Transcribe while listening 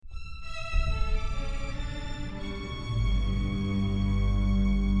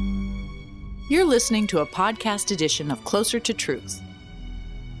You're listening to a podcast edition of Closer to Truth.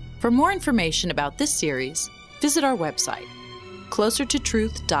 For more information about this series, visit our website,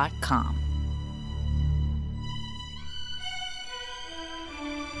 closertotruth.com.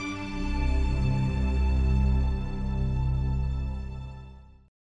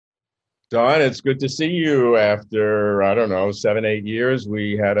 Don, it's good to see you after, 7, 8 years.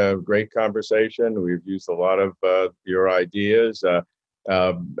 We had a great conversation. We've used a lot of your ideas,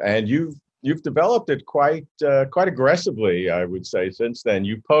 and you've developed it quite aggressively, I would say, since then.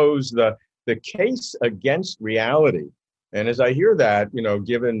 You pose the case against reality. And as I hear that,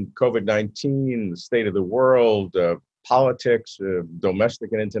 given COVID-19, the state of the world, politics,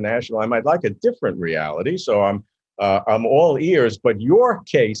 domestic and international, I might like a different reality. So I'm all ears, but your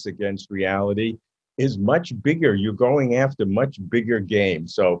case against reality is much bigger. You're going after much bigger game.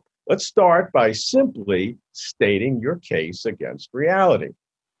 So let's start by simply stating your case against reality.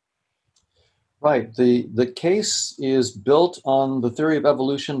 Right. The case is built on the theory of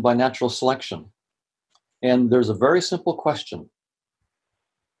evolution by natural selection. And there's a very simple question.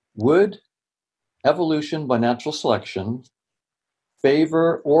 Would evolution by natural selection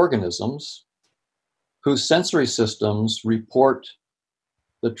favor organisms whose sensory systems report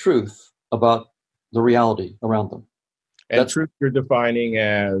the truth about the reality around them? And truth you're defining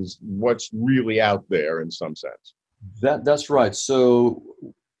as what's really out there in some sense. That's right. So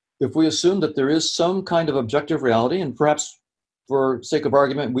if we assume that there is some kind of objective reality, and perhaps for sake of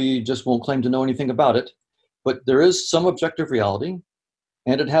argument, we just won't claim to know anything about it, but there is some objective reality,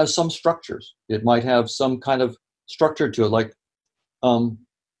 and it has some structures. It might have some kind of structure to it, like a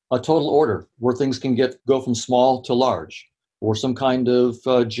total order where things can go from small to large, or some kind of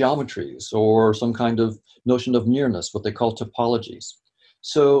geometries, or some kind of notion of nearness, what they call topologies.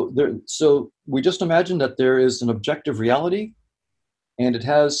 So we just imagine that there is an objective reality, and it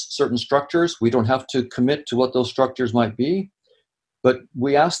has certain structures. We don't have to commit to what those structures might be, but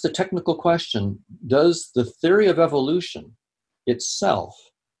we ask the technical question, does the theory of evolution itself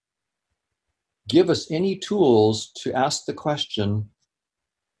give us any tools to ask the question,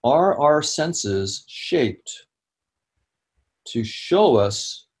 are our senses shaped to show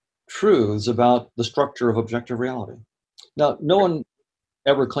us truths about the structure of objective reality? Now, no one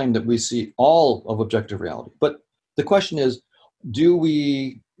ever claimed that we see all of objective reality, but the question is, do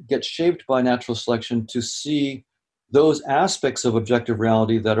we get shaped by natural selection to see those aspects of objective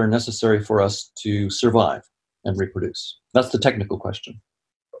reality that are necessary for us to survive and reproduce? That's the technical question.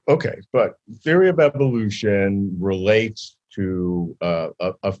 Okay, but theory of evolution relates to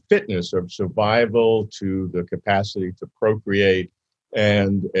a fitness of survival, to the capacity to procreate,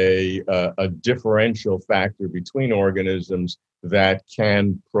 and a differential factor between organisms that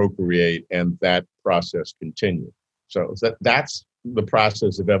can procreate and that process continue. So that's the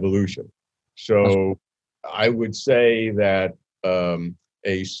process of evolution. So I would say that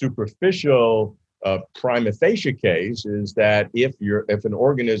a superficial prima facie case is that if an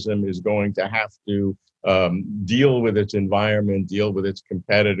organism is going to have to deal with its environment, deal with its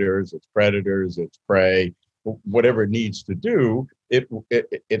competitors, its predators, its prey, whatever it needs to do, it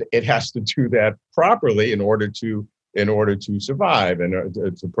has to do that properly in order to survive, and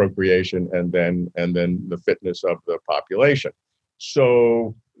it's a procreation and then the fitness of the population.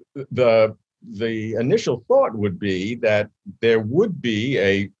 So the initial thought would be that there would be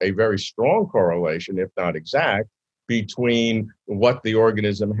a very strong correlation, if not exact, between what the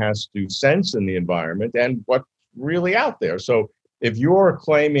organism has to sense in the environment and what's really out there. So if you're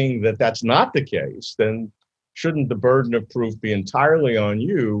claiming that that's not the case, then shouldn't the burden of proof be entirely on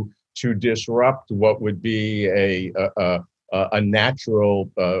you to disrupt what would be a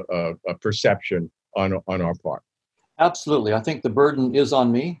natural perception on our part? Absolutely. I think the burden is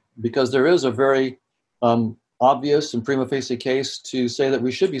on me because there is a very obvious and prima facie case to say that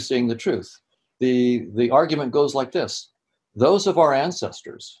we should be seeing the truth. The argument goes like this. Those of our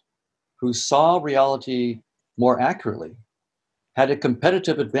ancestors who saw reality more accurately had a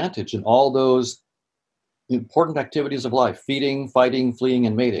competitive advantage in all those important activities of life: feeding, fighting, fleeing,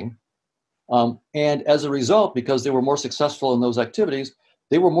 and mating. And as a result, because they were more successful in those activities,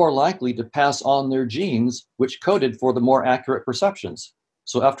 they were more likely to pass on their genes, which coded for the more accurate perceptions.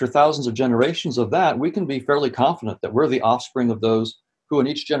 So after thousands of generations of that, we can be fairly confident that we're the offspring of those who in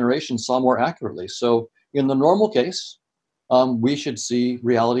each generation saw more accurately. So in the normal case, we should see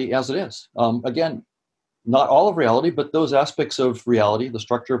reality as it is. Again, not all of reality, but those aspects of reality, the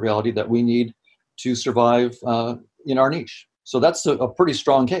structure of reality that we need to survive in our niche. So that's a pretty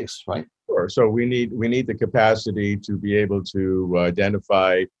strong case, right? Sure. So we need the capacity to be able to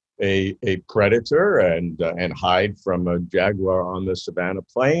identify a predator and hide from a jaguar on the Savannah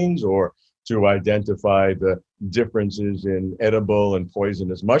Plains, or to identify the differences in edible and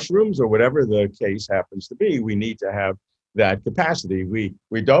poisonous mushrooms or whatever the case happens to be. We need to have that capacity.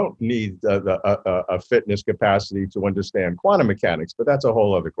 We don't need a fitness capacity to understand quantum mechanics, but that's a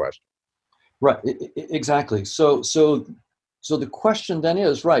whole other question. Right, exactly. So the question then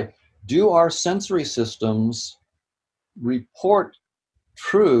is, right, do our sensory systems report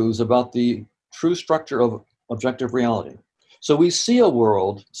truths about the true structure of objective reality? So we see a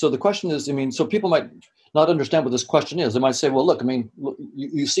world. So the question is, I mean, so people might not understand what this question is. They might say, well, look, I mean,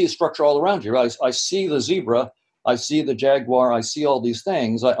 you see a structure all around you, right? I see the zebra, I see the jaguar, I see all these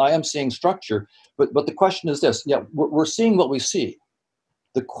things. I am seeing structure. But the question is this, yeah, we're seeing what we see.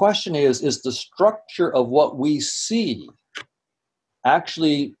 The question is the structure of what we see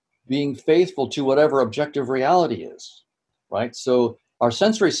actually being faithful to whatever objective reality is, right? So our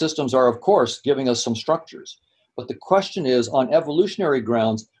sensory systems are, of course, giving us some structures. But the question is, on evolutionary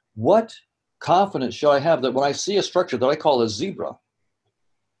grounds, what confidence should I have that when I see a structure that I call a zebra,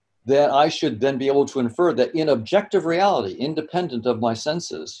 that I should then be able to infer that in objective reality, independent of my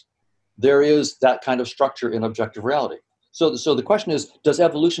senses, there is that kind of structure in objective reality. So the question is, does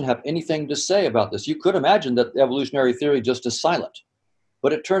evolution have anything to say about this? You could imagine that evolutionary theory just is silent,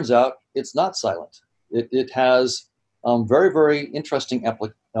 but it turns out it's not silent. It has very, very interesting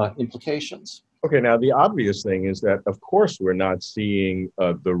implications. Okay, now the obvious thing is that, of course, we're not seeing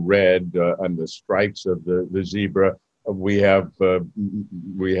the red and the stripes of the zebra. We have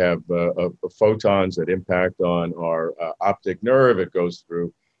photons that impact on our optic nerve. It goes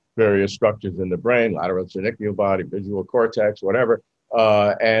through various structures in the brain, lateral geniculate body, visual cortex, whatever.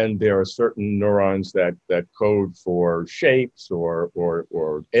 And there are certain neurons that code for shapes or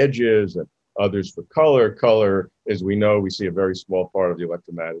edges, and others for color. Color, as we know, we see a very small part of the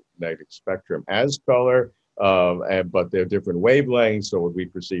electromagnetic spectrum as color, but they're different wavelengths. So what we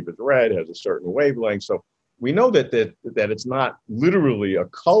perceive as red has a certain wavelength. So we know that it's not literally a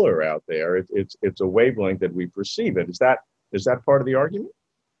color out there. It's a wavelength that we perceive it. Is that part of the argument?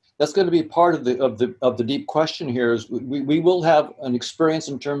 That's going to be part of the deep question here. Is we will have an experience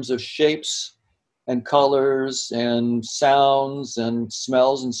in terms of shapes and colors and sounds and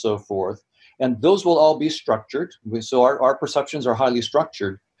smells and so forth, and those will all be structured. So our perceptions are highly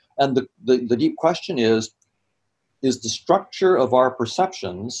structured, and the deep question is the structure of our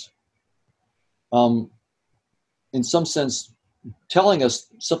perceptions, in some sense, telling us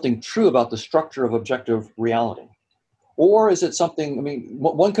something true about the structure of objective reality? Or is it something, I mean,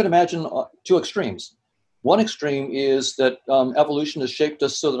 one could imagine two extremes. One extreme is that evolution has shaped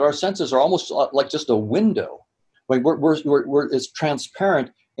us so that our senses are almost like just a window. Like it's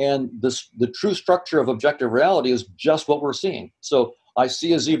transparent, and the true structure of objective reality is just what we're seeing. So I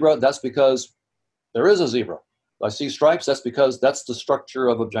see a zebra, that's because there is a zebra. I see stripes, that's because that's the structure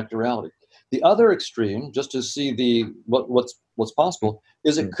of objective reality. The other extreme, just to see what's possible,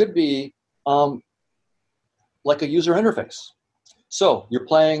 is it could be like a user interface. So you're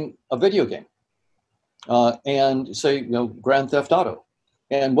playing a video game, and say, Grand Theft Auto,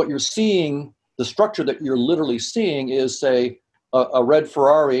 and what you're seeing, the structure that you're literally seeing is, say, a red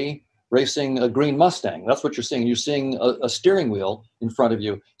Ferrari racing a green Mustang. That's what you're seeing. You're seeing a steering wheel in front of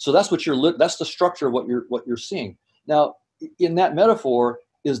you. So that's that's the structure of what you're seeing. Now, in that metaphor,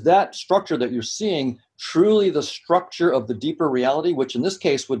 is that structure that you're seeing truly the structure of the deeper reality, which in this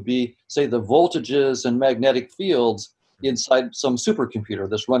case would be, say, the voltages and magnetic fields inside some supercomputer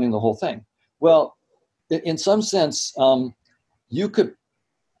that's running the whole thing? Well, in some sense, you could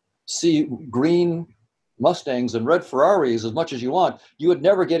see green Mustangs and red Ferraris as much as you want. You would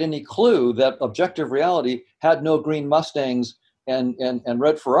never get any clue that objective reality had no green Mustangs and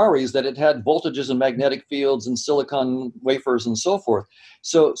red Ferraris, that it had voltages and magnetic fields and silicon wafers and so forth.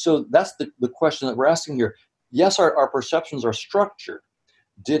 So that's the question that we're asking here. Yes, our perceptions are structured.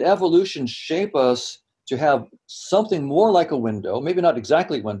 Did evolution shape us to have something more like a window, maybe not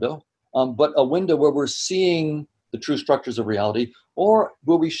exactly a window, but a window where we're seeing the true structures of reality? Or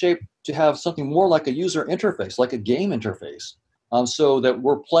will we shape to have something more like a user interface, like a game interface, so that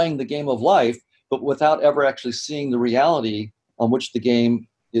we're playing the game of life, but without ever actually seeing the reality on which the game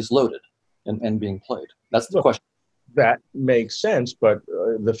is loaded and being played? That's the question. That makes sense, but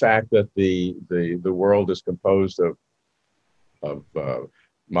the fact that the world is composed of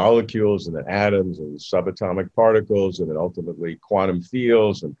molecules and then atoms and subatomic particles and then ultimately quantum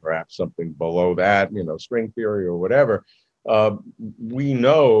fields and perhaps something below that, string theory or whatever, we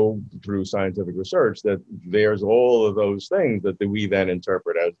know through scientific research that there's all of those things that we then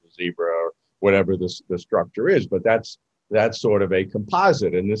interpret as the zebra or whatever the structure is. But that's that's sort of a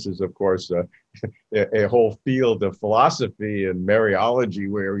composite. And this is, of course, a whole field of philosophy and Mariology,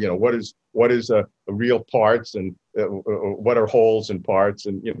 where what is a real parts, and what are wholes and parts,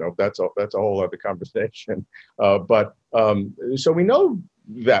 and that's a whole other conversation. So we know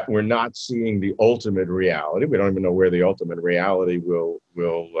that we're not seeing the ultimate reality. We don't even know where the ultimate reality will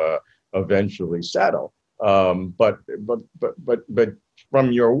eventually settle. But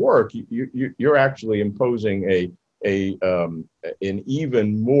from your work, you're actually imposing an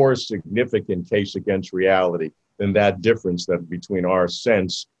even more significant case against reality than that difference that between our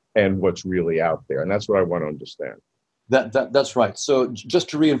sense and what's really out there. And that's what I want to understand. That's right. So just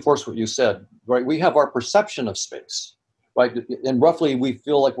to reinforce what you said, right, we have our perception of space, right? And roughly we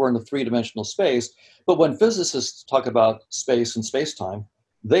feel like we're in a three-dimensional space. But when physicists talk about space and space-time,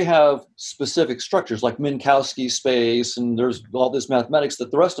 they have specific structures like Minkowski space, and there's all this mathematics that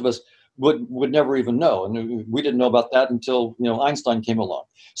the rest of us would never even know. And we didn't know about that until Einstein came along.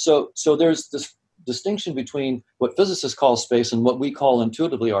 So there's this distinction between what physicists call space and what we call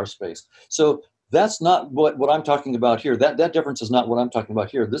intuitively our space. So that's not what I'm talking about here. That difference is not what I'm talking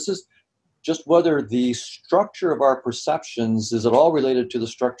about here. This is just whether the structure of our perceptions is at all related to the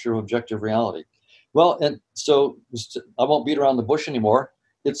structure of objective reality. Well, and so I won't beat around the bush anymore.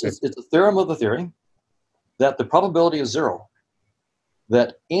 It's a theorem of the theory that the probability is zero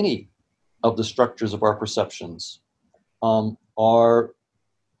that any of the structures of our perceptions are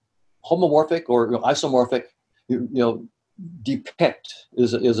homomorphic or isomorphic. Depict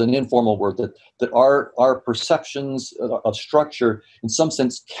is an informal word that our perceptions of structure in some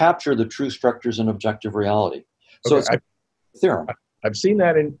sense capture the true structures in objective reality. So it's a theorem. I've seen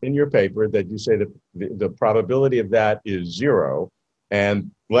that in your paper, that you say that the probability of that is zero.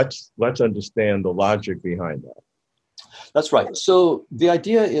 And let's understand the logic behind that. That's right. So the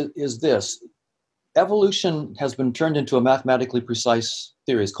idea is this. Evolution has been turned into a mathematically precise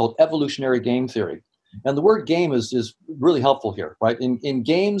theory. It's called evolutionary game theory. And the word game is really helpful here, right? In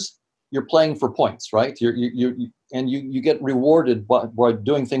games, you're playing for points, right? You get rewarded by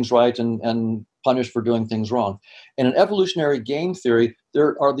doing things right and punished for doing things wrong. And in evolutionary game theory,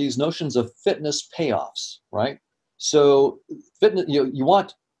 there are these notions of fitness payoffs, right? So fitness, you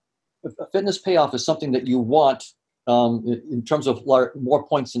want a fitness payoff is something that you want in terms of more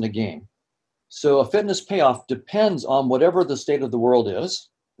points in a game. So a fitness payoff depends on whatever the state of the world is,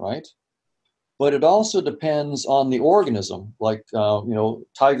 right? But it also depends on the organism, like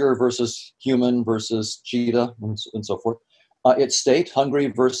tiger versus human versus cheetah and so forth. Its state, hungry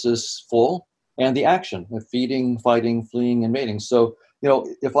versus full, and the action, feeding, fighting, fleeing, and mating. So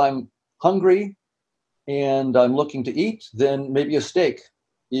if I'm hungry and I'm looking to eat, then maybe a steak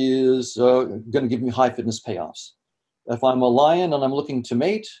is going to give me high fitness payoffs. If I'm a lion and I'm looking to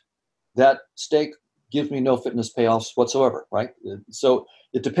mate, that steak gives me no fitness payoffs whatsoever, right? So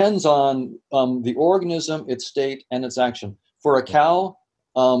it depends on the organism, its state, and its action. For a cow,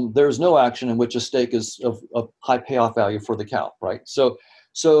 there's no action in which a steak is of high payoff value for the cow, right? So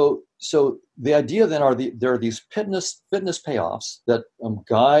the idea then there are these fitness payoffs that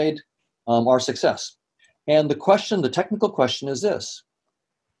guide our success. And the technical question is this.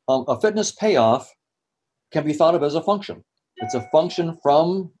 A fitness payoff can be thought of as a function. It's a function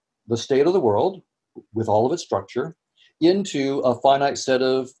from the state of the world with all of its structure into a finite set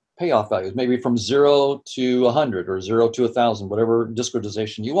of payoff values, maybe from 0 to 100 or 0 to 1,000, whatever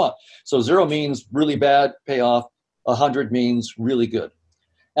discretization you want. So 0 means really bad payoff, 100 means really good.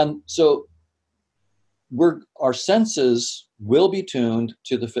 And so our senses will be tuned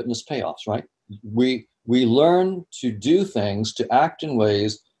to the fitness payoffs, right? We learn to do things, to act in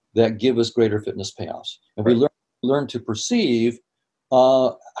ways that give us greater fitness payoffs. And we learn to perceive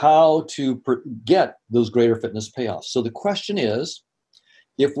how to get those greater fitness payoffs. So the question is,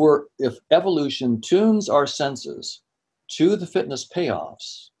 if evolution tunes our senses to the fitness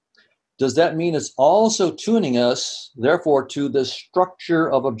payoffs, does that mean it's also tuning us, therefore, to the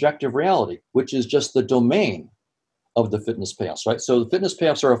structure of objective reality, which is just the domain of the fitness payoffs, right? So the fitness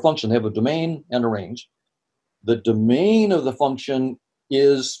payoffs are a function. They have a domain and a range. The domain of the function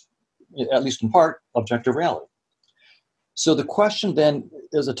is, at least in part, objective reality. So the question then,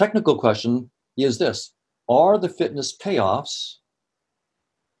 as a technical question, is this: are the fitness payoffs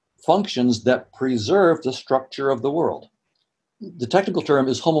functions that preserve the structure of the world? The technical term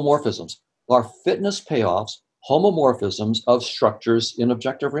is homomorphisms. Are fitness payoffs homomorphisms of structures in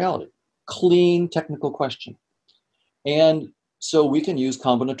objective reality? Clean technical question. And so we can use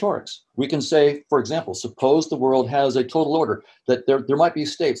combinatorics. We can say, for example, suppose the world has a total order, that there might be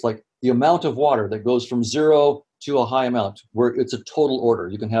states like the amount of water that goes from 0 to a high amount, where it's a total order.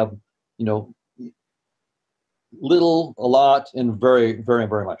 You can have, little, a lot, and very, very,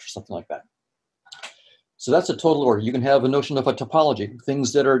 very much, or something like that. So that's a total order. You can have a notion of a topology,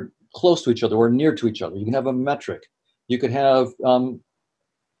 things that are close to each other or near to each other. You can have a metric. You could have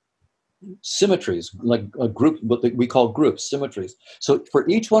symmetries, like a group, what we call groups, symmetries. So for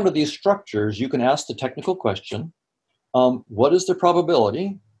each one of these structures, you can ask the technical question, what is the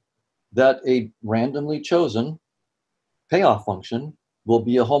probability that a randomly chosen payoff function will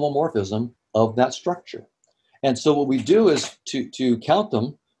be a homomorphism of that structure? And so what we do is to count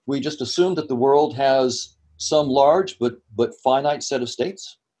them, we just assume that the world has some large but finite set of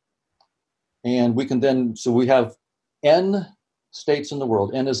states. And we can then, so we have n states in the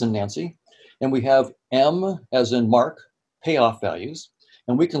world, n as in Nancy, and we have m as in Mark, payoff values.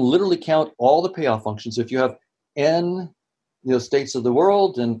 And we can literally count all the payoff functions. If you have n states of the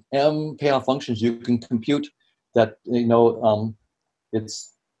world and m payoff functions, you can compute that,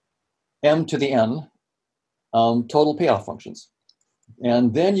 it's m to the n total payoff functions.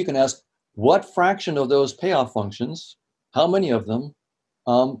 And then you can ask what fraction of those payoff functions, how many of them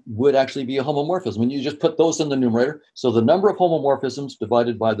would actually be a homomorphism. And you just put those in the numerator. So the number of homomorphisms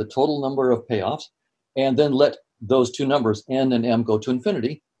divided by the total number of payoffs, and then let those two numbers, n and m, go to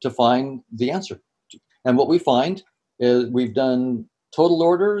infinity to find the answer. And what we find is we've done total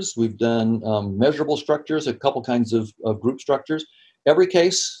orders, we've done measurable structures, a couple kinds of group structures. Every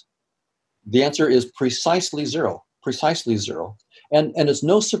case, the answer is precisely zero. And it's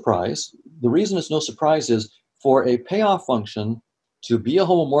no surprise. The reason it's no surprise is for a payoff function to be a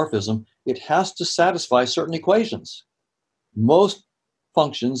homomorphism, it has to satisfy certain equations. Most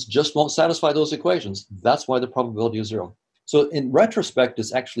functions just won't satisfy those equations. That's why the probability is zero. So in retrospect,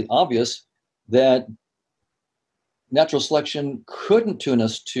 it's actually obvious that natural selection couldn't tune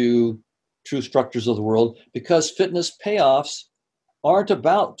us to true structures of the world because fitness payoffs aren't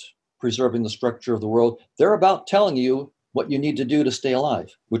about preserving the structure of the world. They're about telling you what you need to do to stay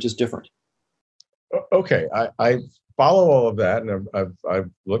alive, which is different. Okay, I follow all of that, and I've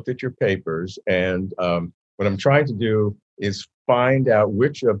looked at your papers, and what I'm trying to do is find out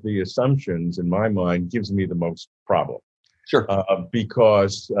which of the assumptions in my mind gives me the most problem. Sure.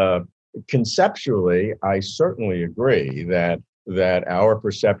 Because conceptually, I certainly agree that our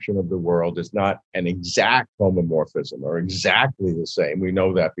perception of the world is not an exact homomorphism or exactly the same. We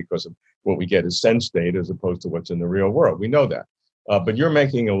know that because of what we get as sense data as opposed to what's in the real world. We know that. But you're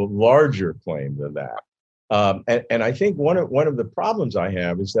making a larger claim than that. And I think one of the problems I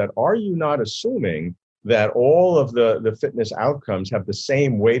have is that, are you not assuming that all of the fitness outcomes have the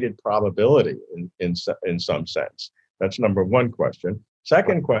same weighted probability in some sense? That's number one question.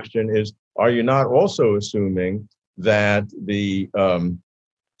 Second question is, are you not also assuming that that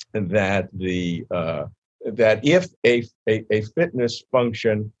if a fitness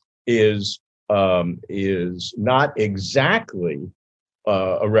function is not exactly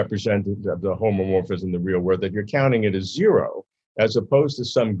a representative of the homomorphism in the real world, that you're counting it as zero, as opposed to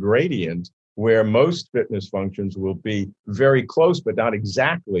some gradient where most fitness functions will be very close, but not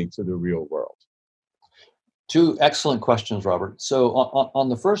exactly to the real world? Two excellent questions, Robert. So on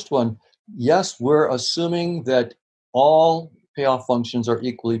the first one, yes, we're assuming that all payoff functions are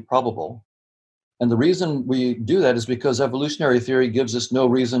equally probable. And the reason we do that is because evolutionary theory gives us no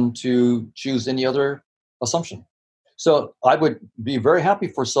reason to choose any other assumption. So I would be very happy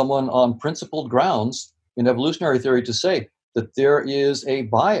for someone on principled grounds in evolutionary theory to say that there is a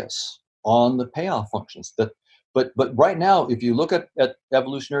bias on the payoff functions. But right now, if you look at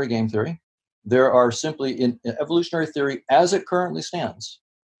evolutionary game theory, there are simply, in evolutionary theory as it currently stands,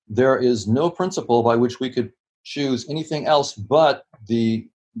 there is no principle by which we could choose anything else but the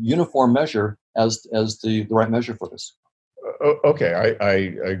uniform measure as the right measure for this. Okay, I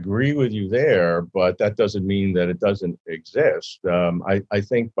agree with you there, but that doesn't mean that it doesn't exist. I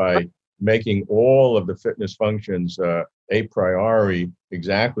think by making all of the fitness functions a priori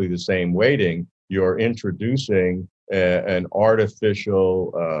exactly the same weighting, you're introducing an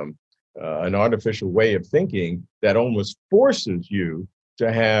artificial way of thinking that almost forces you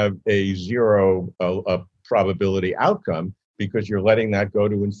to have a zero probability outcome, because you're letting that go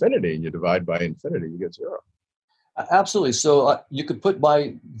to infinity, and you divide by infinity, you get zero. Absolutely. So you could put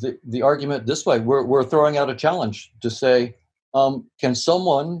the argument this way. We're throwing out a challenge to say, can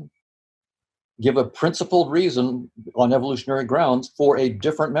someone give a principled reason on evolutionary grounds for a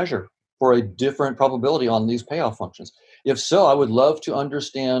different measure, for a different probability on these payoff functions? If so, I would love to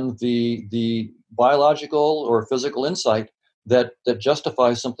understand the biological or physical insight that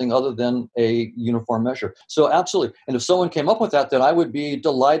justifies something other than a uniform measure. So absolutely. And if someone came up with that, then I would be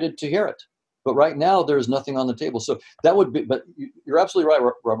delighted to hear it. But right now, there is nothing on the table. So that would be, but you're absolutely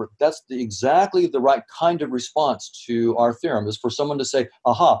right, Robert. That's exactly the right kind of response to our theorem, is for someone to say,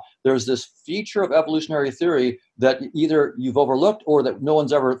 aha, there's this feature of evolutionary theory that either you've overlooked or that no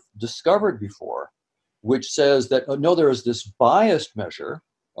one's ever discovered before, which says that, oh, no, there is this biased measure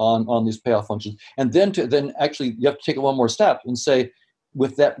on these payoff functions. And then actually you have to take it one more step and say,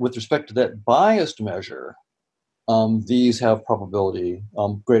 with respect to that biased measure, these have probability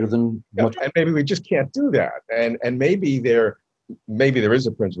greater than much. And maybe we just can't do that. And maybe there is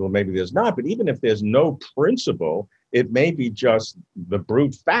a principle, maybe there's not. But even if there's no principle, it may be just the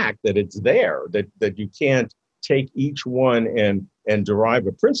brute fact that it's there, that you can't take each one and derive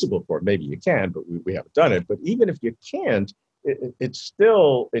a principle for it. Maybe you can, but we haven't done it. But even if you can't, it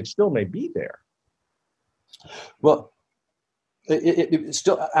still may be there. Well, it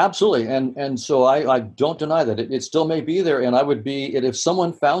still absolutely, and so I don't deny that it still may be there, and I would be, if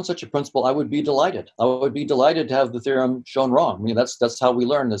someone found such a principle, I would be delighted. I would be delighted to have the theorem shown wrong. I mean, that's how we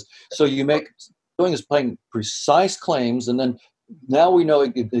learn this. So doing is playing precise claims, and then now we know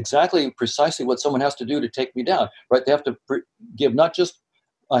exactly precisely what someone has to do to take me down. Right? They have to give not just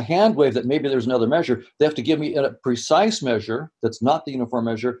a hand wave that maybe there's another measure. They have to give me a precise measure that's not the uniform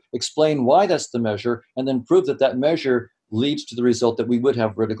measure, explain why that's the measure, and then prove that measure leads to the result that we would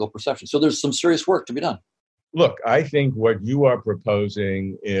have vertical perception. So there's some serious work to be done. Look, I think what you are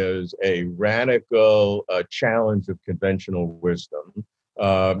proposing is a radical challenge of conventional wisdom,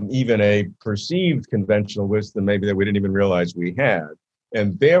 even a perceived conventional wisdom maybe that we didn't even realize we had,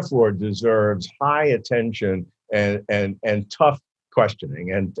 and therefore deserves high attention and tough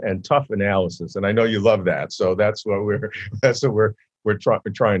questioning and tough analysis. And I know you love that, so that's what we're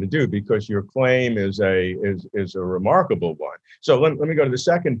trying to do, because your claim is a remarkable one. So let me go to the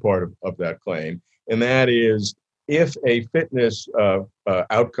second part of that claim, and that is, if a fitness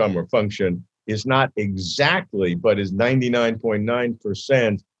outcome or function is not exactly, but is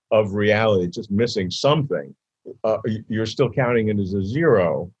 99.9% of reality, just missing something, you're still counting it as a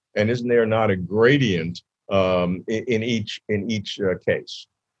zero. And isn't there not a gradient in each case?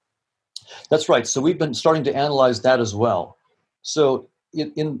 That's right. So we've been starting to analyze that as well. So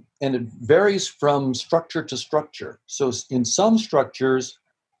and it varies from structure to structure. So in some structures,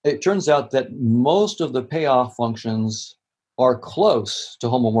 it turns out that most of the payoff functions are close to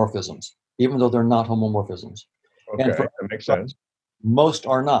homomorphisms, even though they're not homomorphisms. Okay, that makes sense. Most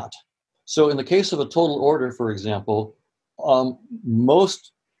are not. So in the case of a total order, for example,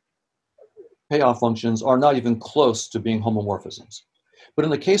 most payoff functions are not even close to being homomorphisms. But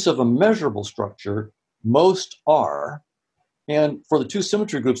in the case of a measurable structure, most are. And for the two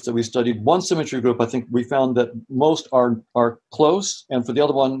symmetry groups that we studied, one symmetry group, I think we found that most are close, and for the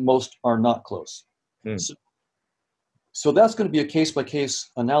other one, most are not close. So that's going to be a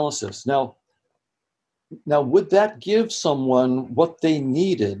case-by-case analysis. Now, would that give someone what they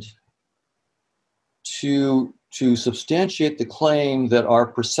needed to substantiate the claim that our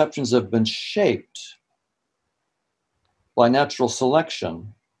perceptions have been shaped by natural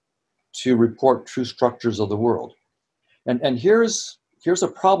selection to report true structures of the world? And here's a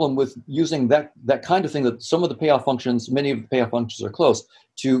problem with using that kind of thing, that some of the payoff functions, many of the payoff functions are close,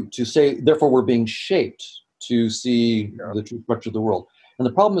 to say, therefore we're being shaped to see the true structure of the world. And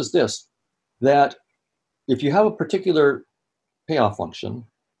the problem is this, that if you have a particular payoff function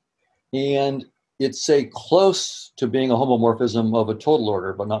and it's, say, close to being a homomorphism of a total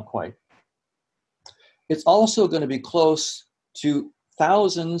order, but not quite, it's also going to be close to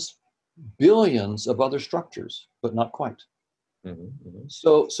thousands, billions of other structures, but not quite.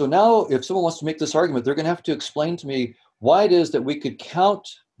 So now if someone wants to make this argument, they're going to have to explain to me why it is that we could count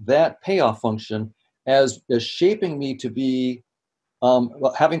that payoff function as shaping me to be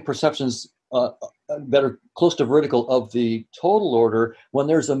having perceptions that are close to vertical of the total order, when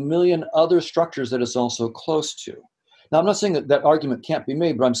there's a million other structures that it's also close to. Now, I'm not saying that argument can't be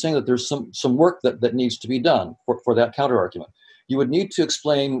made, but I'm saying that there's some work that needs to be done for that counter argument. You would need to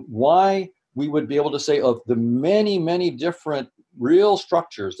explain why we would be able to say, of the many, many different real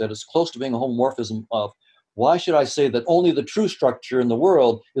structures that is close to being a homomorphism of, why should I say that only the true structure in the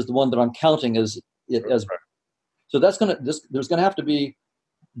world is the one that I'm counting as it as? So there's going to have to be,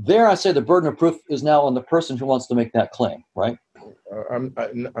 there I say the burden of proof is now on the person who wants to make that claim, right? I'm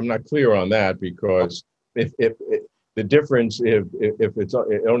not clear on that, because if the difference, if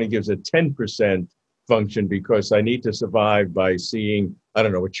it only gives a 10% function because I need to survive by seeing, I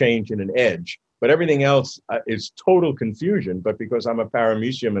don't know, a change in an edge, but everything else is total confusion. But because I'm a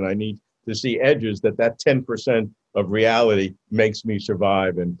paramecium and I need to see edges, that 10% of reality makes me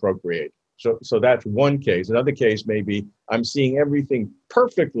survive and procreate. So that's one case. Another case may be I'm seeing everything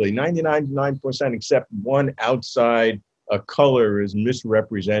perfectly, 99% except one outside color is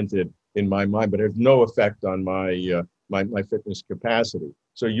misrepresented in my mind, but it has no effect on my fitness capacity.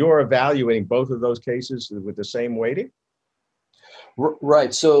 So you're evaluating both of those cases with the same weighting?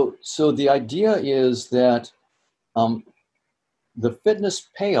 Right. So the idea is that the fitness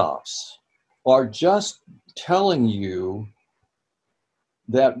payoffs are just telling you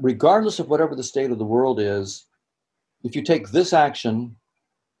that regardless of whatever the state of the world is, if you take this action,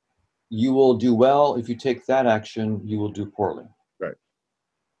 you will do well. If you take that action, you will do poorly. Right.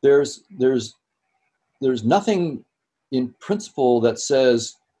 There's nothing in principle that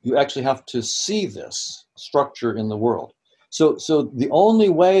says you actually have to see this structure in the world. So the only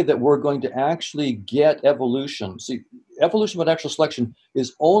way that we're going to actually get evolution, evolution by natural selection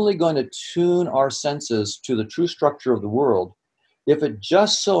is only going to tune our senses to the true structure of the world if it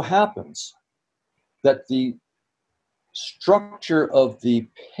just so happens that the structure of the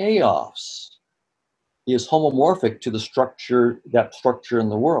payoffs is homomorphic to the structure in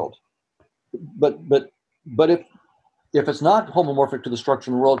the world. But if it's not homomorphic to the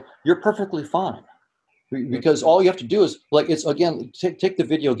structure in the world, you're perfectly fine. Because all you have to do is, like, it's, again, take the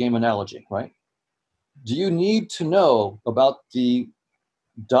video game analogy, right? Do you need to know about the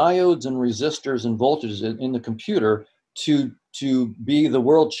diodes and resistors and voltages in the computer to be the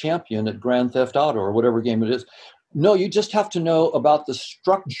world champion at Grand Theft Auto or whatever game it is? No, you just have to know about the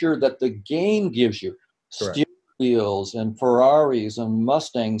structure that the game gives you. Correct. Steering wheels and Ferraris and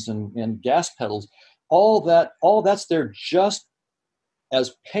Mustangs and gas pedals, all that's there just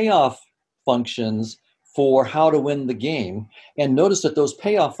as payoff functions for how to win the game. And notice that those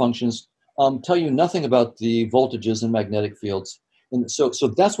payoff functions tell you nothing about the voltages and magnetic fields. And so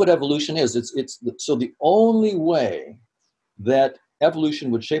that's what evolution is. So the only way that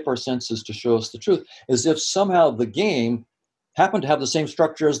evolution would shape our senses to show us the truth is if somehow the game happened to have the same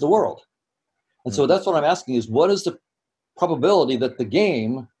structure as the world. And so that's what I'm asking is, what is the probability that the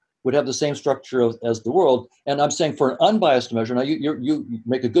game would have the same structure as the world? And I'm saying for an unbiased measure, now you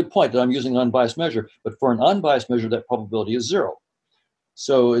make a good point that I'm using an unbiased measure, but for an unbiased measure, that probability is 0.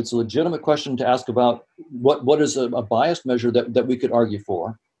 So it's a legitimate question to ask about what is a biased measure that we could argue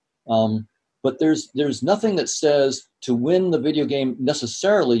for. But there's nothing that says to win the video game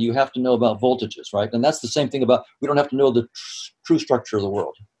necessarily you have to know about voltages, right? And that's the same thing about, we don't have to know the true structure of the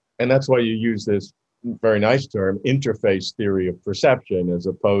world. And that's why you use this very nice term, interface theory of perception, as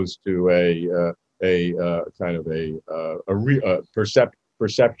opposed to a kind of a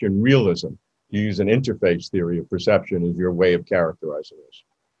perception realism. You use an interface theory of perception as your way of characterizing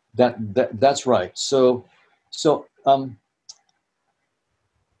this. That's right. So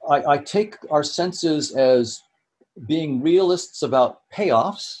I take our senses as being realists about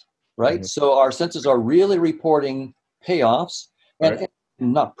payoffs, right? Mm-hmm. So our senses are really reporting payoffs, and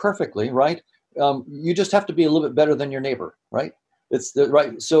not perfectly, right? You just have to be a little bit better than your neighbor, right?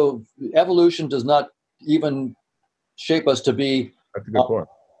 Right. So evolution does not even shape us to be. That's a good point.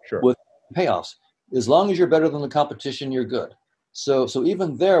 Sure. With payoffs, as long as you're better than the competition, you're good. So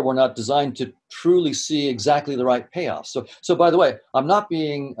even there, we're not designed to truly see exactly the right payoffs. So by the way, I'm not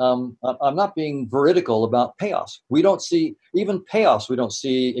being veridical about payoffs. We don't see even payoffs. We don't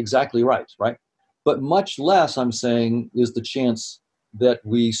see exactly right. But much less, I'm saying, is the chance that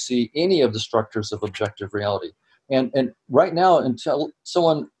we see any of the structures of objective reality. And right now, until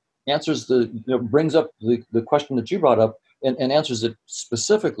someone answers brings up the question that you brought up and answers it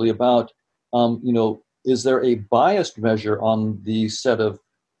specifically about, is there a biased measure on the set of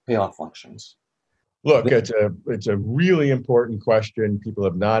payoff functions? Look, it's a really important question. People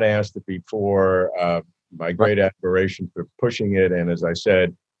have not asked it before. My great admiration for pushing it. And as I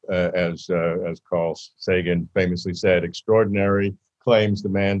said, as Carl Sagan famously said, extraordinary claims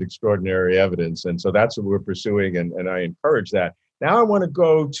demand extraordinary evidence. And so that's what we're pursuing, and I encourage that. Now I want to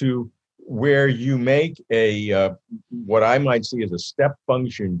go to where you make a what I might see as a step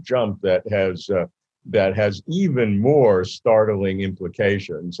function jump that has even more startling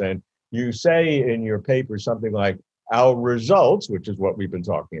implications. And you say in your paper something like, our results, which is what we've been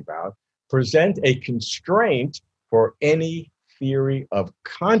talking about, present a constraint for any theory of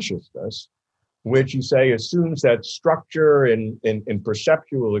consciousness, which you say assumes that structure in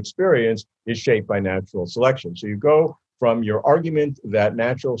perceptual experience is shaped by natural selection. So you go from your argument that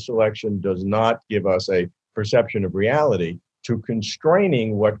natural selection does not give us a perception of reality to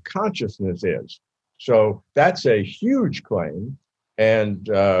constraining what consciousness is. So that's a huge claim, and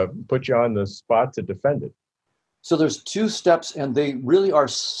put you on the spot to defend it. So there's 2 steps, and they really are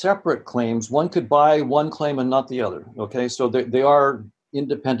separate claims. One could buy one claim and not the other. Okay, so they are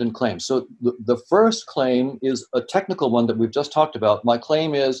independent claims. So the first claim is a technical one that we've just talked about. My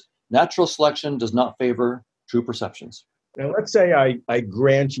claim is natural selection does not favor true perceptions. Now, let's say I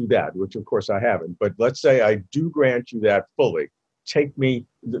grant you that, which of course I haven't, but let's say I do grant you that fully. Take me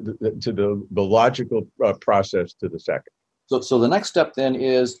to the logical process to the second. So the next step then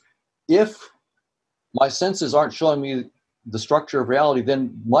is, if my senses aren't showing me the structure of reality,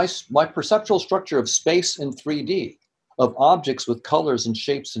 then my perceptual structure of space in 3D, of objects with colors and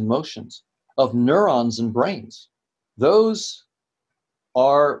shapes and motions, of neurons and brains, those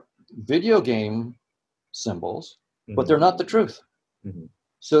are video game symbols, but they're not the truth. Mm-hmm.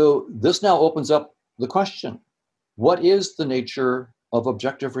 So this now opens up the question, what is the nature of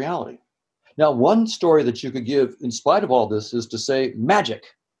objective reality? Now, one story that you could give in spite of all this is to say magic.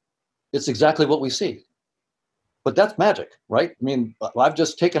 It's exactly what we see. But that's magic, right? I mean, I've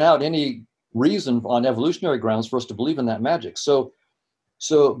just taken out any reason on evolutionary grounds for us to believe in that magic.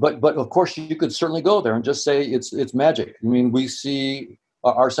 But of course you could certainly go there and just say it's magic. I mean, we see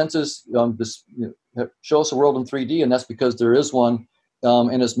our senses show us a world in 3D, and that's because there is one,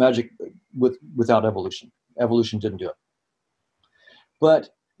 and it's magic without evolution. Evolution didn't do it. But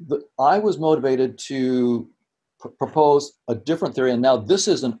I was motivated to propose a different theory, and now this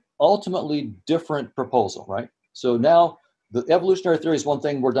is an ultimately different proposal, right? So now the evolutionary theory is one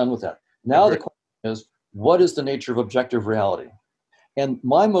thing, we're done with that. Now the question is, what is the nature of objective reality? And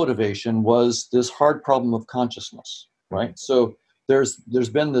my motivation was this hard problem of consciousness, right? So there's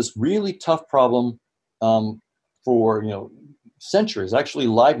been this really tough problem for centuries. Actually,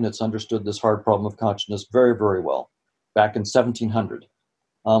 Leibniz understood this hard problem of consciousness very, very well back in 1700.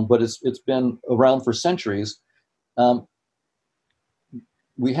 But it's been around for centuries.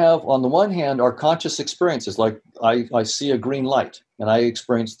 We have, on the one hand, our conscious experiences, like I see a green light and I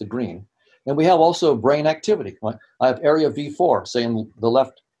experience the green. And we have also brain activity. I have area V4, say in the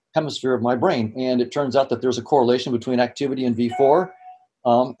left hemisphere of my brain, and it turns out that there's a correlation between activity in V4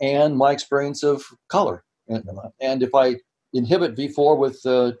 and my experience of color. And if I inhibit V4 with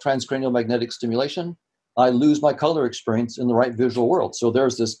transcranial magnetic stimulation, I lose my color experience in the right visual world. So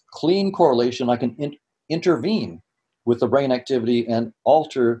there's this clean correlation. I can intervene with the brain activity and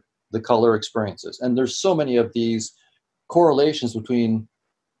alter the color experiences. And there's so many of these correlations between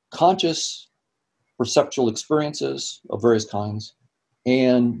conscious perceptual experiences of various kinds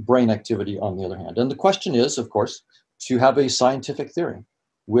and brain activity on the other hand. And the question is, of course, to have a scientific theory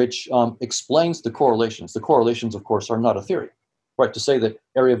which explains the correlations. The correlations, of course, are not a theory. Right, to say that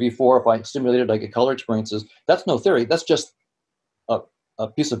area V4, if I stimulate it, I get color experiences, that's no theory. That's just a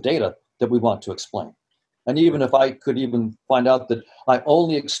piece of data that we want to explain. And even if I could even find out that I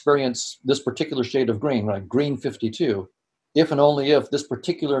only experience this particular shade of green, like green 52, if and only if this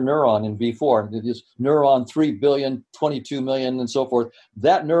particular neuron in V4, this neuron 3 billion, 22 million, and so forth,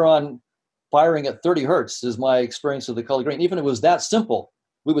 that neuron firing at 30 hertz is my experience of the color green. Even if it was that simple,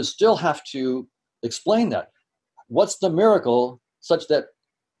 we would still have to explain that. What's the miracle such that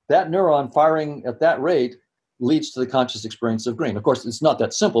that neuron firing at that rate leads to the conscious experience of green? Of course, it's not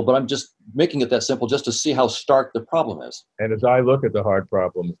that simple, but I'm just making it that simple just to see how stark the problem is. And as I look at the hard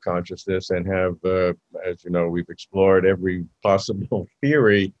problem of consciousness and have, as you know, we've explored every possible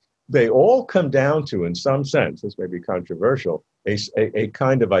theory, they all come down to, in some sense, this may be controversial, a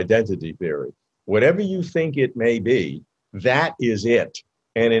kind of identity theory. Whatever you think it may be, that is it.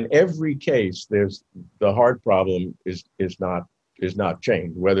 And in every case, there's the hard problem is not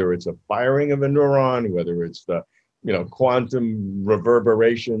changed. Whether it's a firing of a neuron, whether it's the quantum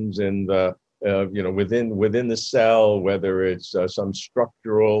reverberations in the within the cell, whether it's some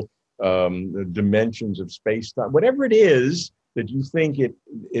structural dimensions of space-time, whatever it is that you think it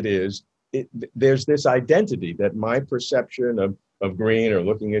is, there's this identity that my perception of green, or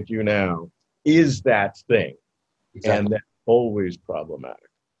looking at you now, is that thing. Exactly. And that's always problematic.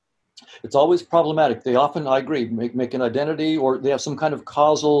 It's always problematic. They often, I agree, make an identity, or they have some kind of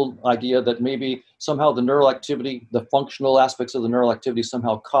causal idea that maybe somehow the neural activity, the functional aspects of the neural activity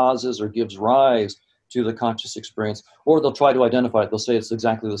somehow causes or gives rise to the conscious experience, or they'll try to identify it. They'll say it's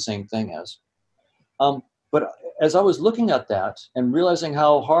exactly the same thing as. But as I was looking at that and realizing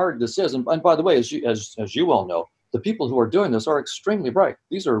how hard this is, and by the way, as you well know, the people who are doing this are extremely bright.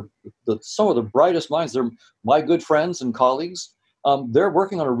 These are some of the brightest minds. They're my good friends and colleagues. They're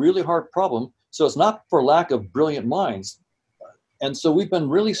working on a really hard problem. So it's not for lack of brilliant minds. And so we've been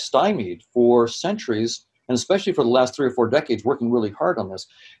really stymied for centuries, and especially for the last 3 or 4 decades, working really hard on this.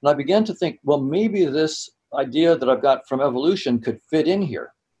 And I began to think, well, maybe this idea that I've got from evolution could fit in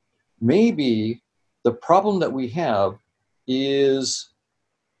here. Maybe the problem that we have is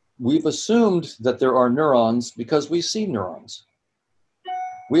we've assumed that there are neurons because we see neurons.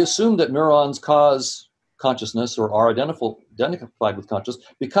 we assume that neurons cause consciousness or are identified with consciousness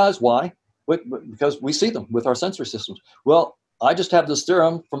because why? Because we see them with our sensory systems. Well, I just have this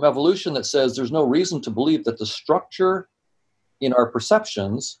theorem from evolution that says there's no reason to believe that the structure in our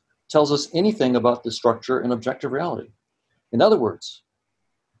perceptions tells us anything about the structure in objective reality. In other words,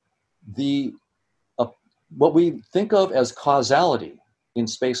 what we think of as causality in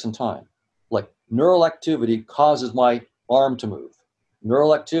space and time, like neural activity causes my arm to move.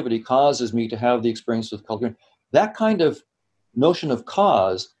 Neural activity causes me to have the experience with color. That kind of notion of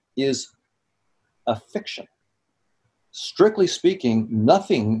cause is a fiction. Strictly speaking,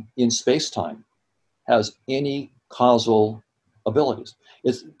 nothing in space-time has any causal abilities.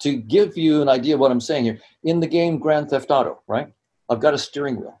 It's to give you an idea of what I'm saying here. In the game Grand Theft Auto, right? I've got a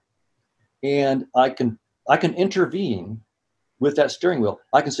steering wheel, and I can intervene with that steering wheel.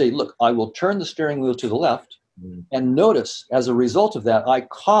 I can say, look, I will turn the steering wheel to the left, and notice as a result of that, I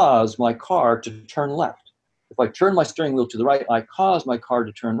cause my car to turn left. If I turn my steering wheel to the right, I cause my car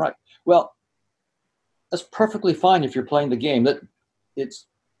to turn right. Well, that's perfectly fine if you're playing the game. That it's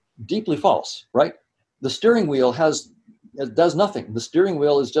deeply false, right? The steering wheel does nothing. The steering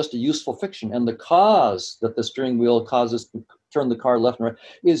wheel is just a useful fiction, and the cause that the steering wheel causes to turn the car left and right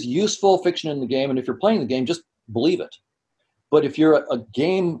is useful fiction in the game. And if you're playing the game, just believe it. But if you're a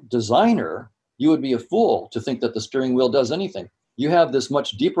game designer, you would be a fool to think that the steering wheel does anything. You have this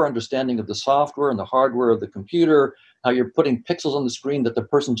much deeper understanding of the software and the hardware of the computer, how you're putting pixels on the screen that the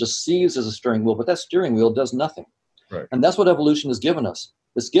person just sees as a steering wheel, but that steering wheel does nothing. Right. And that's what evolution has given us.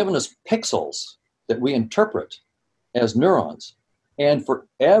 It's given us pixels that we interpret as neurons. And for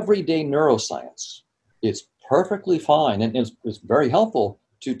everyday neuroscience, it's perfectly fine and it's very helpful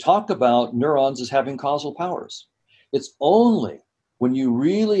to talk about neurons as having causal powers. It's only when you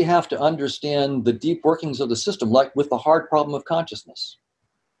really have to understand the deep workings of the system, like with the hard problem of consciousness,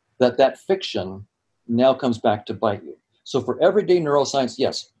 that fiction now comes back to bite you. So for everyday neuroscience,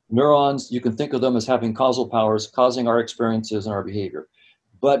 yes, neurons, you can think of them as having causal powers, causing our experiences and our behavior.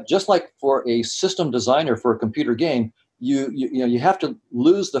 But just like for a system designer for a computer game, you have to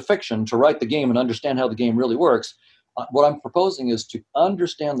lose the fiction to write the game and understand how the game really works. What I'm proposing is to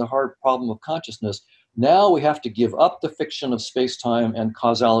understand the hard problem of consciousness. Now we have to give up the fiction of space-time and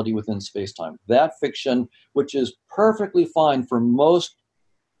causality within space-time. That fiction, which is perfectly fine for most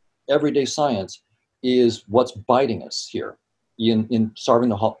everyday science, is what's biting us here in solving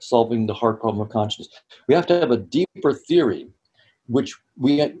the hard problem of consciousness. We have to have a deeper theory, which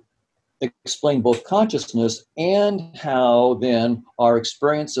we explain both consciousness and how then our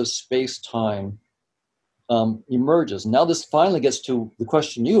experience of space-time emerges. Now this finally gets to the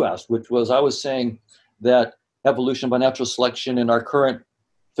question you asked, which was, I was saying that evolution by natural selection in our current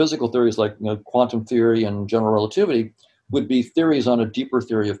physical theories like quantum theory and general relativity would be theories on a deeper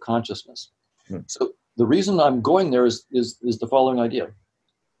theory of consciousness. So the reason I'm going there is the following idea.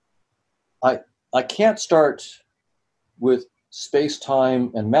 I can't start with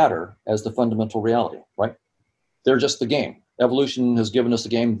space-time and matter as the fundamental reality, right? They're just the game. Evolution has given us the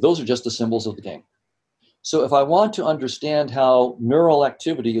game. Those are just the symbols of the game. So if I want to understand how neural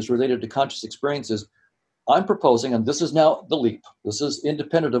activity is related to conscious experiences, I'm proposing, and this is now the leap. This is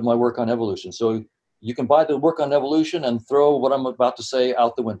independent of my work on evolution. So you can buy the work on evolution and throw what I'm about to say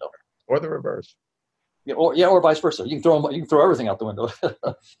out the window. Or the reverse. Or vice versa. You can throw everything out the window.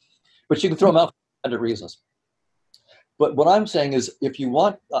 But you can throw them out for independent reasons. But what I'm saying is, if you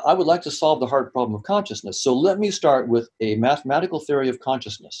want, I would like to solve the hard problem of consciousness. So let me start with a mathematical theory of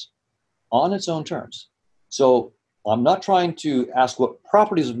consciousness on its own terms. So I'm not trying to ask what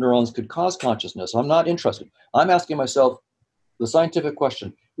properties of neurons could cause consciousness. I'm not interested. I'm asking myself the scientific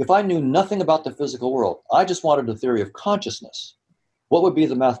question. If I knew nothing about the physical world, I just wanted a theory of consciousness, what would be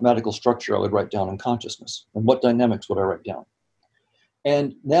the mathematical structure I would write down in consciousness? And what dynamics would I write down?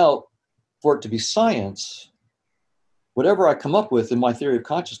 And now, for it to be science, whatever I come up with in my theory of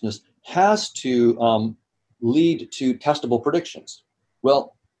consciousness has to lead to testable predictions.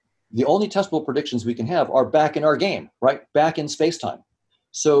 Well, the only testable predictions we can have are back in our game, right? Back in space-time.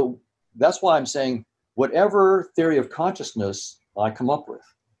 So that's why I'm saying whatever theory of consciousness I come up with,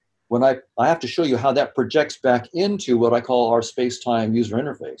 when I have to show you how that projects back into what I call our space-time user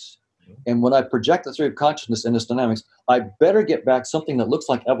interface. And when I project the theory of consciousness and its dynamics, I better get back something that looks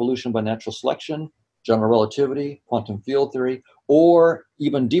like evolution by natural selection, general relativity, quantum field theory, or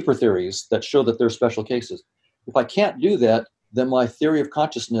even deeper theories that show that there are special cases. If I can't do that, then my theory of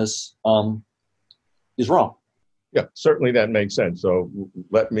consciousness is wrong. Yeah, certainly that makes sense. So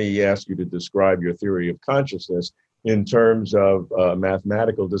let me ask you to describe your theory of consciousness in terms of a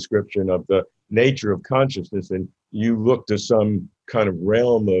mathematical description of the nature of consciousness. And you look to some kind of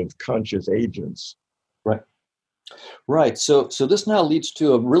realm of conscious agents. Right. Right. So this now leads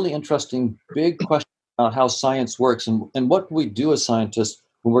to a really interesting big question about how science works and what we do as scientists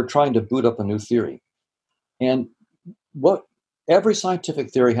when we're trying to boot up a new theory. And what every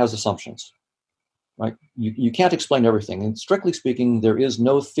scientific theory has assumptions, right? You can't explain everything. And strictly speaking, there is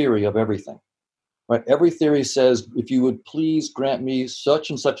no theory of everything. Right? Every theory says, if you would please grant me such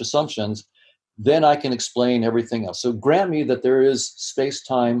and such assumptions, then I can explain everything else. So grant me that there is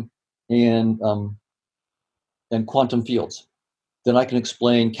space-time and quantum fields. Then I can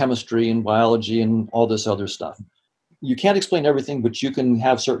explain chemistry and biology and all this other stuff. You can't explain everything, but you can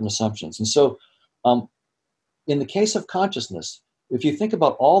have certain assumptions. And so in the case of consciousness, if you think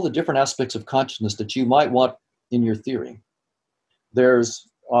about all the different aspects of consciousness that you might want in your theory, there's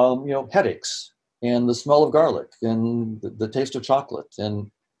headaches and the smell of garlic and the taste of chocolate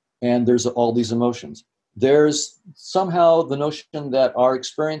and there's all these emotions. There's somehow the notion that our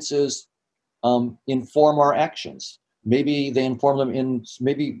experiences inform our actions. Maybe they inform them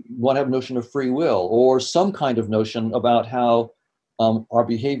maybe one have a notion of free will or some kind of notion about how our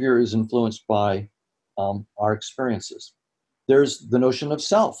behavior is influenced by our experiences. There's the notion of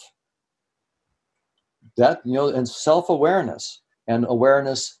self, and self-awareness and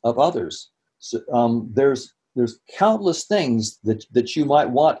awareness of others. So, there's countless things that you might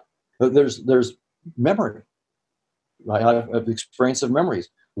want. There's memory, right? I have experience of memories,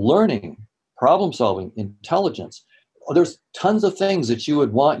 learning, problem solving, intelligence. There's tons of things that you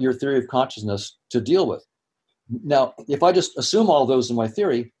would want your theory of consciousness to deal with. Now, if I just assume all those in my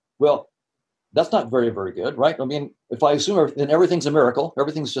theory, well, that's not very, very good, right? I mean, if I assume then everything's a miracle,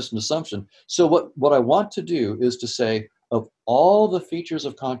 everything's just an assumption. So what I want to do is to say, of all the features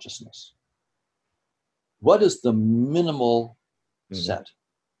of consciousness, what is the minimal set,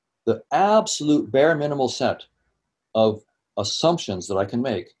 the absolute bare minimal set of assumptions that I can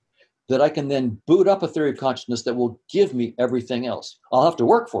make, that I can then boot up a theory of consciousness that will give me everything else. I'll have to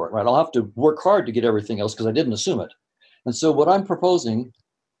work for it, right? I'll have to work hard to get everything else because I didn't assume it. And so what I'm proposing,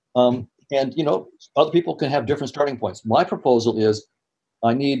 and other people can have different starting points. My proposal is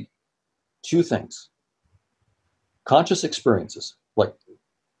I need two things. Conscious experiences, like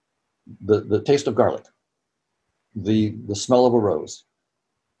the taste of garlic, the smell of a rose,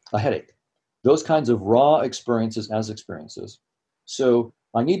 a headache, those kinds of raw experiences as experiences. So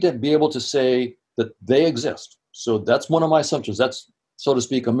I need to be able to say that they exist. So that's one of my assumptions. That's, so to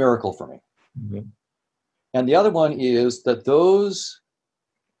speak, a miracle for me. Mm-hmm. And the other one is that those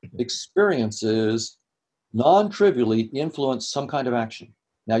experiences non-trivially influence some kind of action.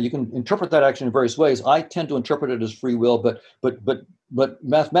 Now you can interpret that action in various ways. I tend to interpret it as free will, but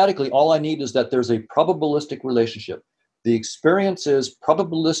mathematically, all I need is that there's a probabilistic relationship. The experiences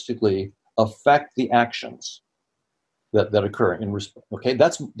probabilistically affect the actions that occur in response. Okay,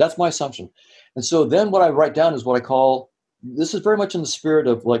 that's my assumption. And so then what I write down is what I call, this is very much in the spirit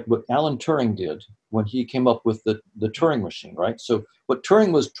of like what Alan Turing did when he came up with the Turing machine, right? So what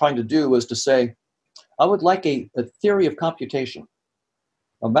Turing was trying to do was to say, I would like a theory of computation,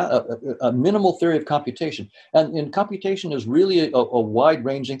 a minimal theory of computation. And computation is really a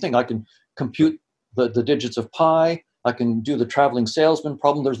wide-ranging thing. I can compute the digits of pi. I can do the traveling salesman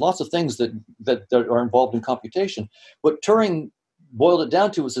problem. There's lots of things that are involved in computation. What Turing boiled it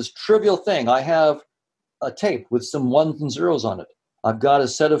down to was this trivial thing. I have a tape with some ones and zeros on it. I've got a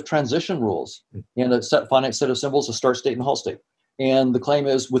set of transition rules and a finite set of symbols, a start state and halt state. And the claim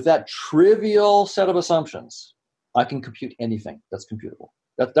is, with that trivial set of assumptions, I can compute anything that's computable.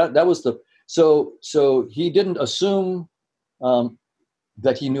 That was the so he didn't assume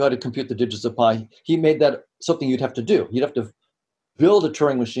that he knew how to compute the digits of pi. He made that something you'd have to do. You'd have to build a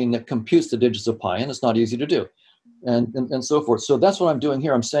Turing machine that computes the digits of pi, and it's not easy to do, and so forth. So that's what I'm doing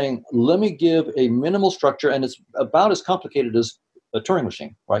here. I'm saying, let me give a minimal structure, and it's about as complicated as a Turing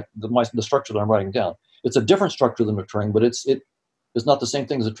machine, right? The structure that I'm writing down. It's a different structure than a Turing, but it's not the same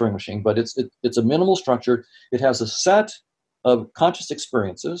thing as a Turing machine, but it's a minimal structure. It has a set of conscious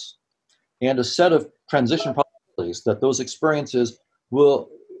experiences and a set of transition probabilities that those experiences will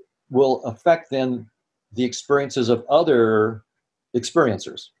affect then the experiences of other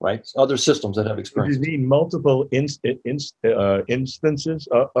experiencers, right? Other systems that have experiences. You need multiple instances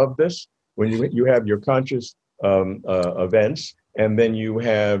of this when you have your conscious events, and then you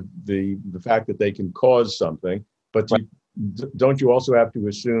have the fact that they can cause something, but right. Don't you also have to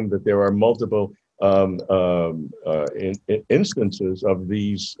assume that there are multiple instances of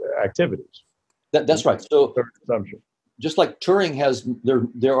these activities? That's right. So just like Turing has,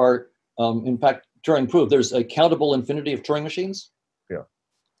 there are, in fact, Turing proved there's a countable infinity of Turing machines. Yeah.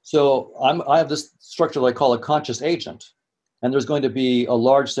 So I have this structure that I call a conscious agent. and there's going to be a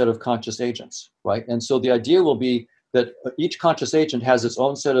large set of conscious agents, right? And so the idea will be that each conscious agent has its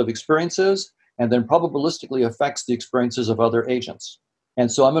own set of experiences and then probabilistically affects the experiences of other agents.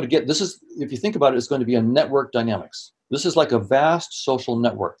 And so I'm going to get, this is, if you think about it, it's going to be a network dynamics. This is like a vast social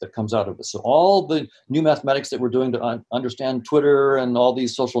network that comes out of this. So all the new mathematics that we're doing to understand Twitter and all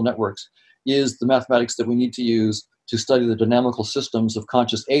these social networks is the mathematics that we need to use to study the dynamical systems of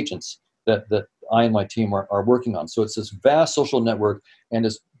conscious agents that I and my team are working on. So it's this vast social network, and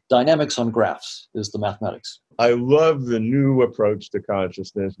it's dynamics on graphs is the mathematics. I love the new approach to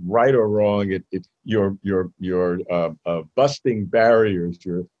consciousness. Right or wrong, you're busting barriers.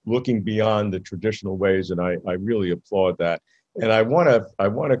 You're looking beyond the traditional ways, and I really applaud that. And I want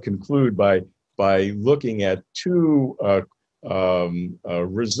to conclude by looking at two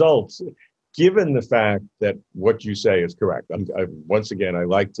results. Given the fact that what you say is correct, once again, I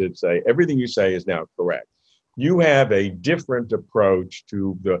like to say everything you say is now correct. You have a different approach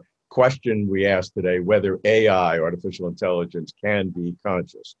to the question we asked today, whether AI, artificial intelligence, can be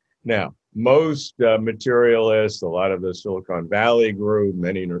conscious. Now, most materialists, a lot of the Silicon Valley group,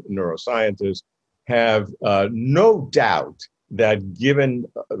 many neuroscientists have no doubt that given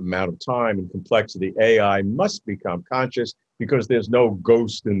the amount of time and complexity, AI must become conscious because there's no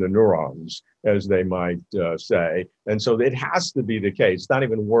ghost in the neurons, as they might say. And so it has to be the case. It's not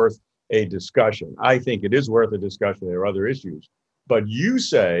even worth a discussion. I think it is worth a discussion. There are other issues. But you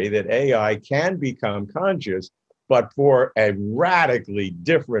say that AI can become conscious, but for a radically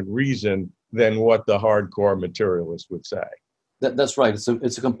different reason than what the hardcore materialist would say. That's right.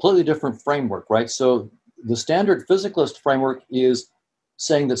 It's a completely different framework, right? So the standard physicalist framework is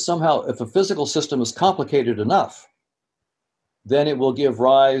saying that somehow if a physical system is complicated enough, then it will give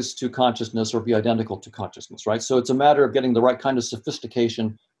rise to consciousness or be identical to consciousness, right? So it's a matter of getting the right kind of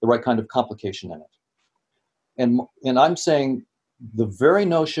sophistication, the right kind of complication in it. And I'm saying the very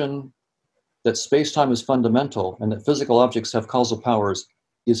notion that space-time is fundamental and that physical objects have causal powers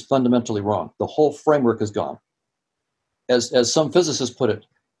is fundamentally wrong. The whole framework is gone. As some physicists put it,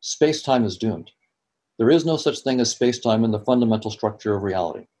 space-time is doomed. There is no such thing as space-time in the fundamental structure of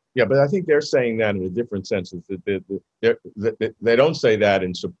reality. Yeah, but I think they're saying that in a different sense. They don't say that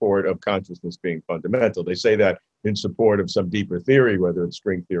in support of consciousness being fundamental. They say that in support of some deeper theory, whether it's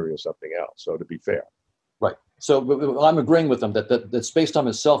string theory or something else. So to be fair. Right. So I'm agreeing with them that space-time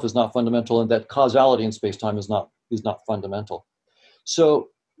itself is not fundamental and that causality in space-time is not fundamental. So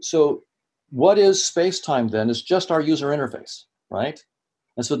what is space-time then? It's just our user interface, right?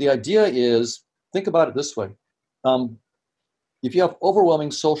 And so the idea is, think about it this way. If you have overwhelming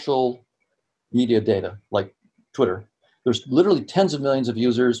social media data, like Twitter, there's literally tens of millions of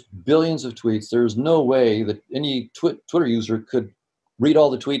users, billions of tweets. There's no way that any Twitter user could read all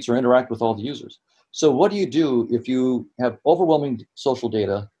the tweets or interact with all the users. So what do you do if you have overwhelming social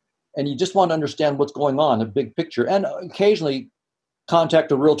data and you just want to understand what's going on, a big picture, and occasionally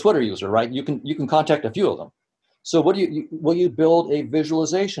contact a real Twitter user, right? You can contact a few of them. So what do you build a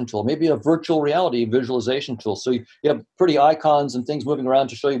visualization tool, maybe a virtual reality visualization tool. So you have pretty icons and things moving around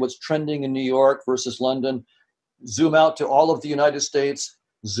to show you what's trending in New York versus London. Zoom out to all of the United States,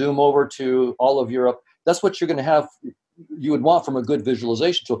 zoom over to all of Europe. That's what you're going to have. You would want from a good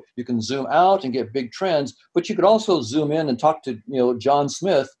visualization tool. You can zoom out and get big trends, but you could also zoom in and talk to John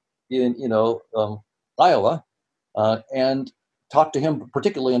Smith in Iowa and talk to him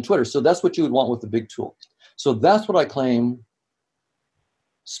particularly on Twitter. So that's what you would want with the big tool. So that's what I claim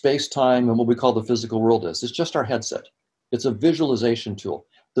space-time and what we call the physical world is. It's just our headset. It's a visualization tool.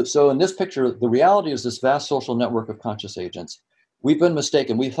 So in this picture, the reality is this vast social network of conscious agents. We've been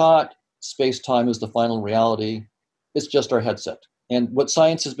mistaken. We thought space-time is the final reality. It's just our headset. And what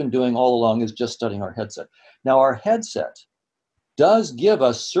science has been doing all along is just studying our headset. Now, our headset does give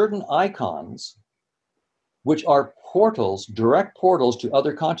us certain icons, which are portals, direct portals to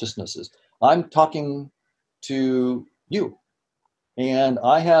other consciousnesses. I'm talking to you, and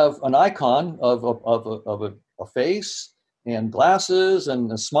I have an icon of a face and glasses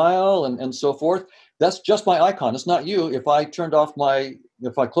and a smile and so forth. That's just my icon. It's not you. If I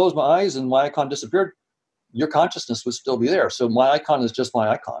closed my eyes and my icon disappeared, your consciousness would still be there. So my icon is just my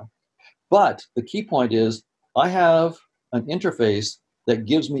icon. But the key point is I have an interface that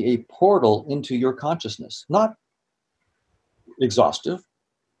gives me a portal into your consciousness. Not exhaustive.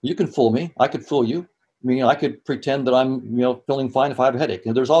 You can fool me. I could fool you. I mean, I could pretend that I'm, feeling fine if I have a headache.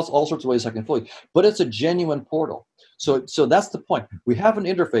 And there's all sorts of ways I can fool you. But it's a genuine portal. So that's the point. We have an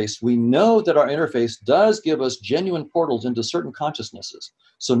interface. We know that our interface does give us genuine portals into certain consciousnesses.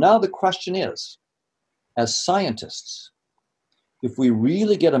 So now the question is, as scientists, if we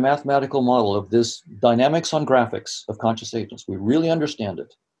really get a mathematical model of this dynamics on graphics of conscious agents, we really understand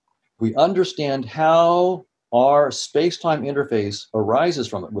it. We understand how our space-time interface arises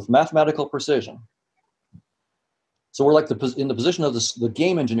from it with mathematical precision. So we're like in the position of the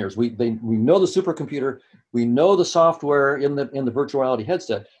game engineers. We know the supercomputer, we know the software in the virtual reality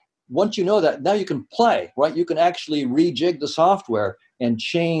headset. Once you know that, now you can play, right? You can actually rejig the software and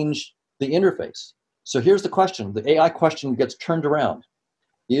change the interface. So here's the question. The AI question gets turned around.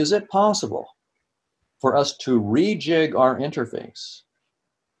 Is it possible for us to rejig our interface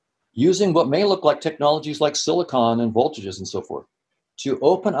using what may look like technologies like silicon and voltages and so forth to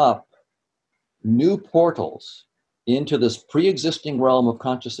open up new portals into this pre-existing realm of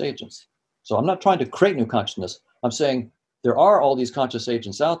conscious agents? So I'm not trying to create new consciousness. I'm saying there are all these conscious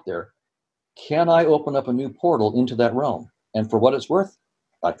agents out there. Can I open up a new portal into that realm? And for what it's worth,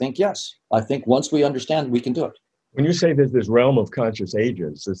 I think yes. I think once we understand, we can do it. When you say there's this realm of conscious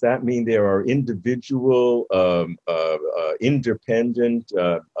agents, does that mean there are individual, independent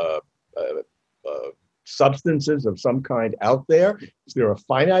substances of some kind out there? Is there a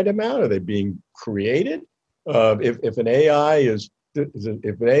finite amount? Are they being created? If an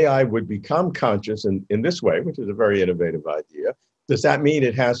AI would become conscious in this way, which is a very innovative idea, does that mean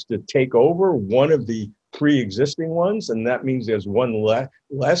it has to take over one of the pre-existing ones, and that means there's one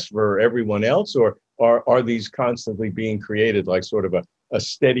less for everyone else, or are these constantly being created like sort of a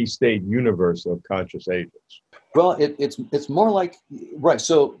steady state universe of conscious agents? Well, it's more like, right,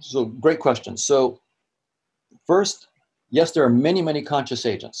 so great question. So first, yes, there are many, many conscious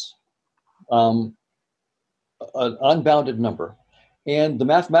agents, an unbounded number. And the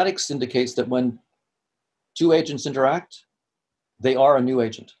mathematics indicates that when two agents interact, they are a new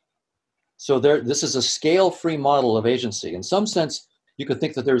agent. So this is a scale-free model of agency. In some sense, you could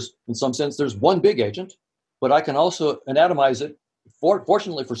think that there's one big agent, but I can also anatomize it,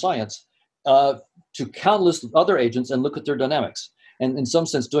 fortunately for science, to countless other agents and look at their dynamics. And in some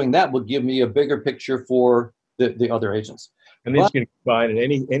sense, doing that would give me a bigger picture for the other agents. And these can combine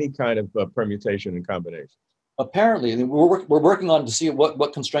in any kind of permutation and combination. Apparently, we're working on to see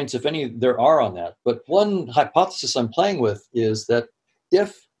what constraints, if any, there are on that. But one hypothesis I'm playing with is that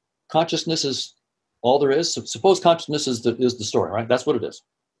if consciousness is all there is, suppose consciousness is the story, right? That's what it is.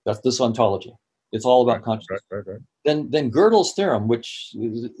 That's this ontology. It's all about consciousness. Right. Then Gödel's theorem, which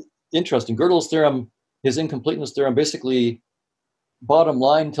is interesting. Gödel's theorem, his incompleteness theorem, basically, bottom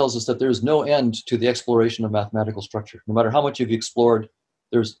line tells us that there's no end to the exploration of mathematical structure. No matter how much you've explored,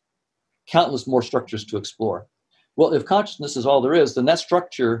 there's countless more structures to explore. Well, if consciousness is all there is, then that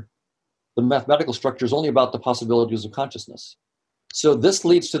structure, the mathematical structure, is only about the possibilities of consciousness. So this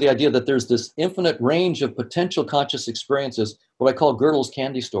leads to the idea that there's this infinite range of potential conscious experiences, what I call Gödel's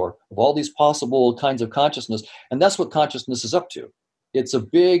candy store, of all these possible kinds of consciousness. And that's what consciousness is up to. It's a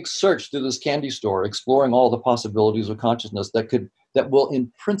big search through this candy store, exploring all the possibilities of consciousness that will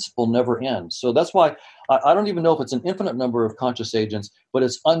in principle never end. So that's why I don't even know if it's an infinite number of conscious agents, but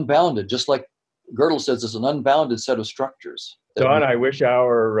it's unbounded, just like Gödel says, it's an unbounded set of structures. Don, I wish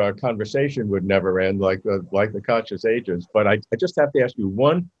our conversation would never end like the conscious agents, but I just have to ask you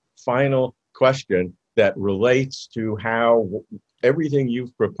one final question that relates to how everything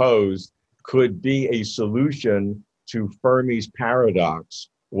you've proposed could be a solution to Fermi's paradox,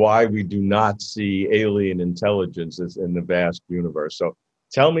 why we do not see alien intelligences in the vast universe. So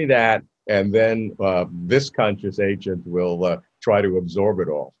tell me that, and then this conscious agent will try to absorb it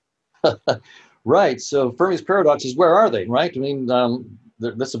all. Right. So Fermi's paradox is, where are they, right? I mean,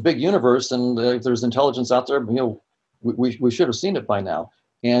 that's a big universe, and if there's intelligence out there, we should have seen it by now.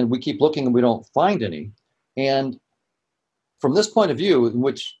 And we keep looking and we don't find any. And from this point of view, in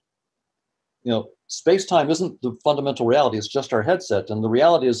which, space-time isn't the fundamental reality, it's just our headset. And the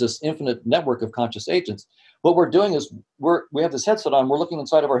reality is this infinite network of conscious agents. What we're doing is we have this headset on, we're looking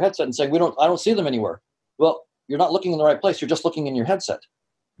inside of our headset and saying, I don't see them anywhere. Well, you're not looking in the right place, you're just looking in your headset.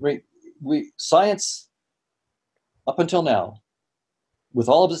 Science, up until now, with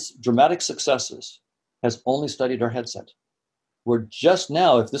all of its dramatic successes, has only studied our headset. We're just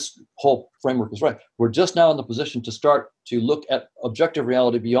now, if this whole framework is right, we're just now in the position to start to look at objective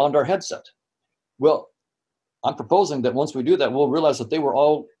reality beyond our headset. Well, I'm proposing that once we do that, we'll realize that they were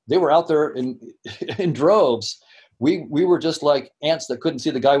out there in droves. We were just like ants that couldn't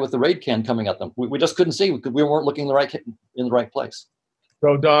see the guy with the raid can coming at them. We just couldn't see because we weren't looking in the right place.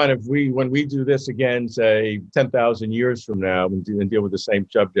 So Don, when we do this again, say 10,000 years from now, and deal with the same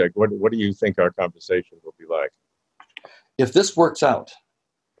subject, what do you think our conversation will be like? If this works out,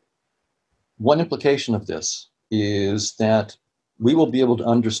 one implication of this is that we will be able to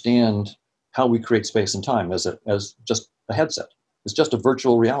understand how we create space and time as just a headset. It's just a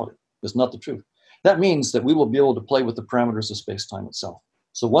virtual reality. It's not the truth. That means that we will be able to play with the parameters of space-time itself.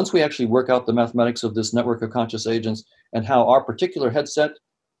 So once we actually work out the mathematics of this network of conscious agents and how our particular headset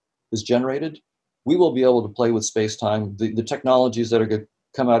is generated, we will be able to play with space-time. The technologies that are going to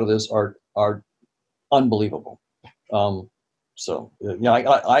come out of this are unbelievable. I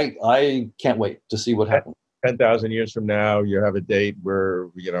can't wait to see what happens. 10,000 years from now, you have a date where,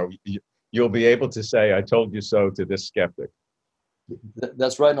 you'll be able to say, I told you so to this skeptic.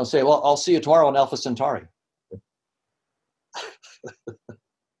 That's right. And I'll say, well, I'll see you tomorrow on Alpha Centauri.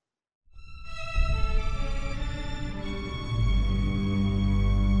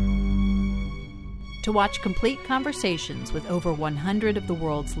 To watch complete conversations with over 100 of the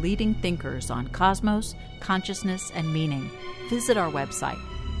world's leading thinkers on cosmos, consciousness, and meaning, visit our website,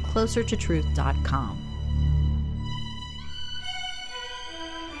 closertotruth.com.